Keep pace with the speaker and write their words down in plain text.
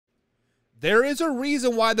There is a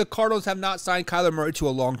reason why the Cardinals have not signed Kyler Murray to a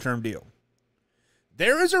long-term deal.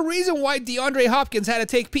 There is a reason why DeAndre Hopkins had to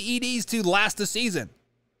take PEDs to last the season.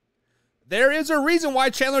 There is a reason why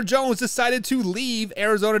Chandler Jones decided to leave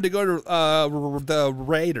Arizona to go to the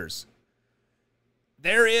Raiders.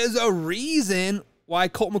 There is a reason why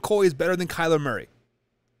Colt McCoy is better than Kyler Murray.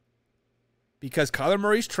 Because Kyler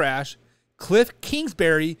Murray's trash. Cliff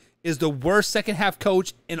Kingsbury is the worst second-half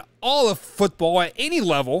coach in all of football at any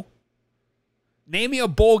level. Name me a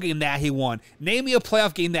bowl game that he won. Name me a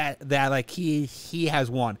playoff game that like he has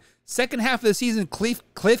won. Second half of the season,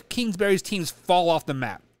 Cliff Kingsbury's teams fall off the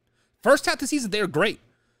map. First half of the season, they were great.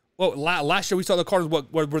 Well, last year we saw the Cardinals.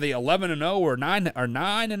 What were they, 11-0 or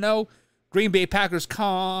 9-0? Green Bay Packers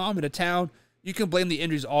come into town. You can blame the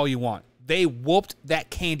injuries all you want. They whooped that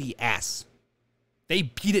candy ass. They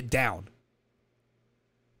beat it down.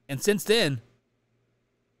 And since then,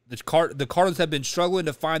 the Cardinals have been struggling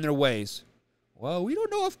to find their ways. Well, we don't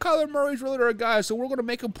know if Kyler Murray's really our guy, so we're going to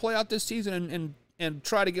make him play out this season and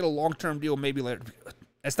try to get a long-term deal maybe later.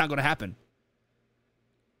 That's not going to happen.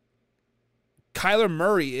 Kyler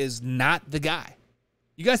Murray is not the guy.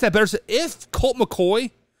 You guys have better. If Colt McCoy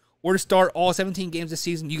were to start all 17 games this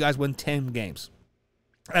season, you guys win 10 games.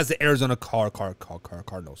 As the Arizona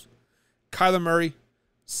Cardinals. Kyler Murray,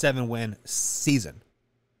 7-win season.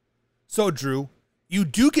 So, Drew, you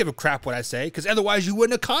do give a crap what I say, because otherwise you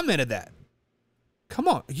wouldn't have commented that. Come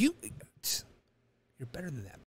on, you're better than that.